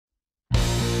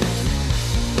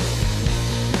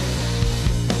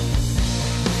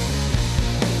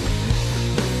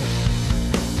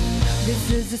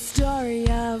is the story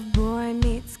of boy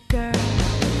meets girl.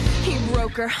 He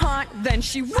broke her heart, then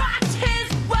she rocked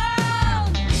his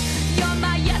world. You're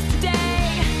my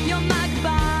yesterday, you're my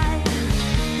goodbye.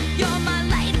 You're my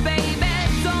late baby,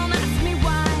 don't ask me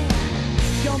why.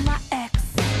 You're my ex,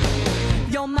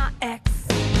 you're my ex,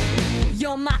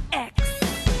 you're my ex.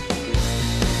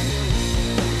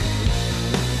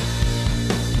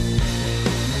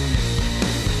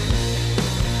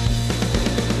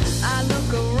 I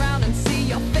look around and see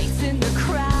your face in the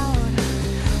crowd.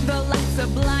 The lights are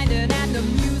blinded and the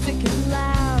music is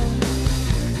loud.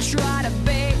 Try to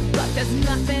beg, but there's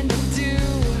nothing to do.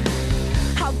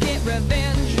 I'll get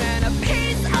revenge and a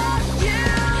piece of you.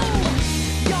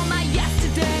 You're my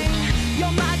yesterday,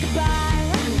 you're my goodbye.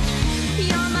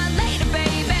 You're my later,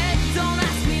 baby, don't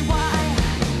ask me why.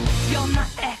 You're my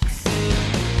ex,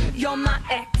 you're my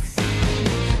ex,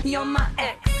 you're my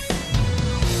ex.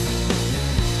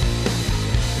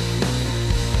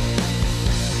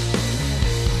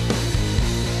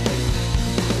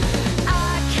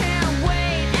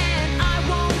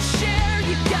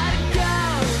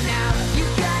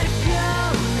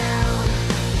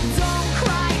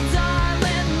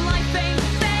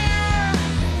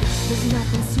 There's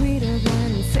nothing sweeter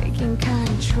than taking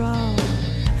control.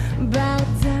 Bow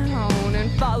down and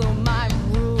follow my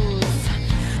rules.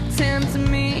 Tempt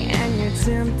me and you're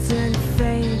tempting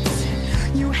fate.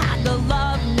 You had the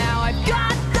love, now I've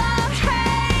got the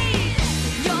hate.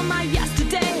 You're my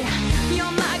yesterday,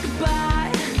 you're my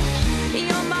goodbye.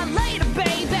 You're my later,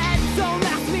 baby, don't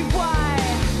ask me why.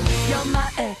 You're my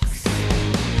ex,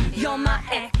 you're my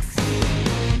ex,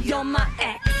 you're my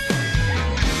ex.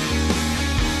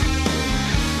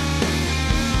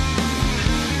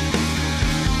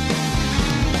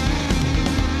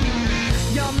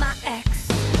 You're my ex,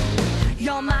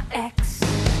 you're my ex,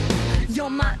 you're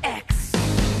my ex.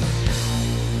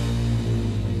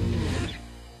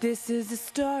 This is the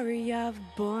story of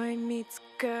boy meets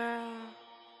girl.